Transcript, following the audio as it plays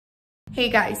Hey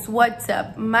guys, what's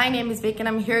up? My name is Vic and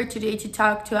I'm here today to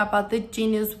talk to you about the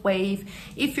Genius Wave.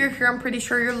 If you're here, I'm pretty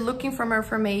sure you're looking for more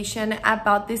information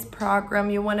about this program.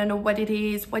 You want to know what it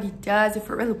is, what it does, if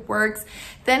it really works,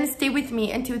 then stay with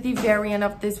me until the very end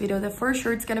of this video. That for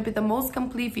sure it's going to be the most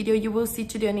complete video you will see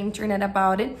today on the internet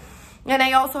about it. And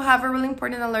I also have a really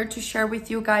important alert to share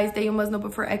with you guys that you must know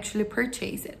before actually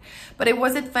purchase it. But it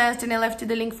was advanced and I left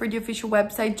the link for the official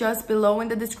website just below in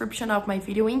the description of my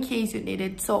video in case you need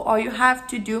it. So all you have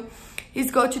to do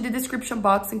is go to the description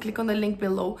box and click on the link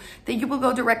below. Then you will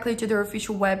go directly to their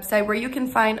official website where you can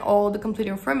find all the complete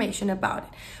information about it.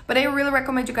 But I really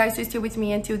recommend you guys to stay with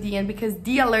me until the end because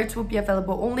the alerts will be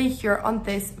available only here on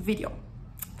this video.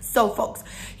 So folks,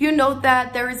 you know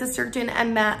that there is a certain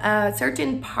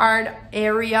part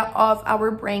area of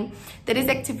our brain that is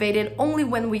activated only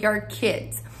when we are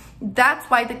kids. That's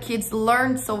why the kids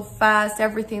learn so fast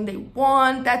everything they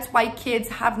want. That's why kids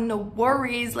have no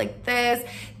worries like this.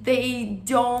 They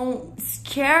don't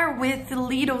scare with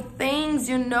little things,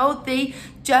 you know, they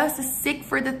just seek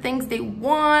for the things they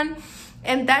want.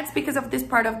 And that's because of this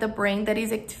part of the brain that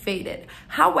is activated.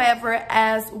 However,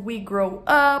 as we grow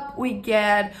up, we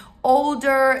get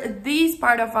older, this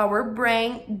part of our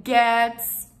brain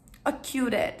gets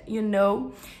acuted, you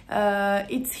know,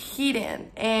 it's hidden.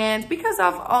 And because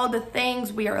of all the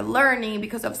things we are learning,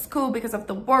 because of school, because of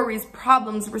the worries,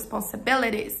 problems,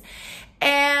 responsibilities.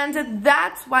 And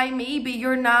that's why maybe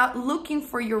you're not looking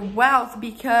for your wealth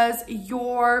because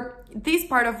this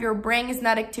part of your brain is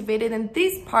not activated, and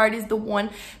this part is the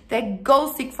one that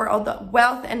goes seek for all the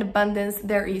wealth and abundance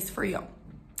there is for you.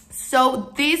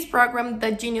 So this program,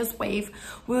 the Genius Wave,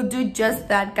 will do just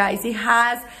that, guys. It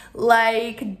has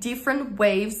like different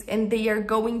waves and they are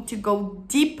going to go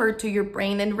deeper to your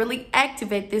brain and really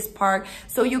activate this part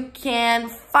so you can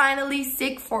finally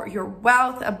seek for your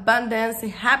wealth, abundance,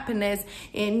 and happiness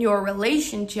in your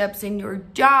relationships, in your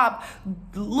job,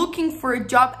 looking for a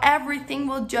job. Everything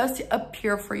will just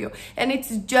appear for you. And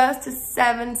it's just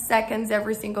 7 seconds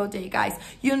every single day, guys.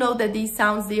 You know that these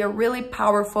sounds, they are really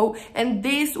powerful, and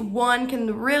this one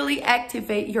can really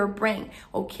activate your brain.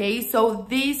 Okay, so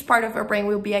this part of your brain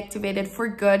will be activated for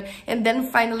good, and then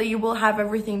finally you will have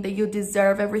everything that you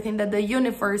deserve, everything that the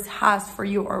universe has for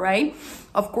you. All right,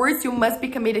 of course you must be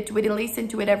committed to it and listen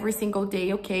to it every single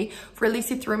day, okay, for at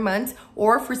least 3 months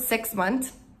or for 6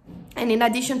 months. And in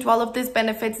addition to all of these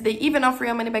benefits, they even offer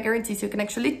you a money-back guarantee, so you can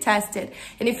actually test it.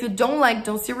 And if you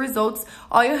don't see results,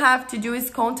 all you have to do is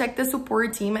contact the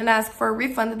support team and ask for a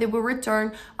refund, and they will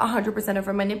return 100% of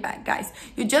your money back, guys.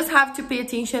 You just have to pay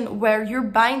attention where you're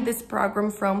buying this program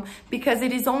from because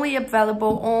it is only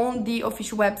available on the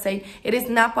official website. It is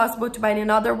not possible to buy it in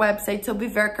another website, so be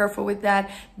very careful with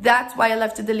that. That's why I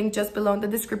left the link just below in the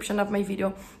description of my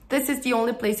video. This is the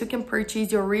only place you can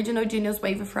purchase your original Genius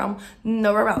Wave from,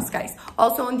 nowhere else, guys.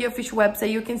 Also on the official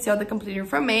website, you can see all the complete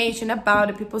information about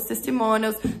it, people's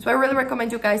testimonials. So I really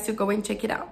recommend you guys to go and check it out.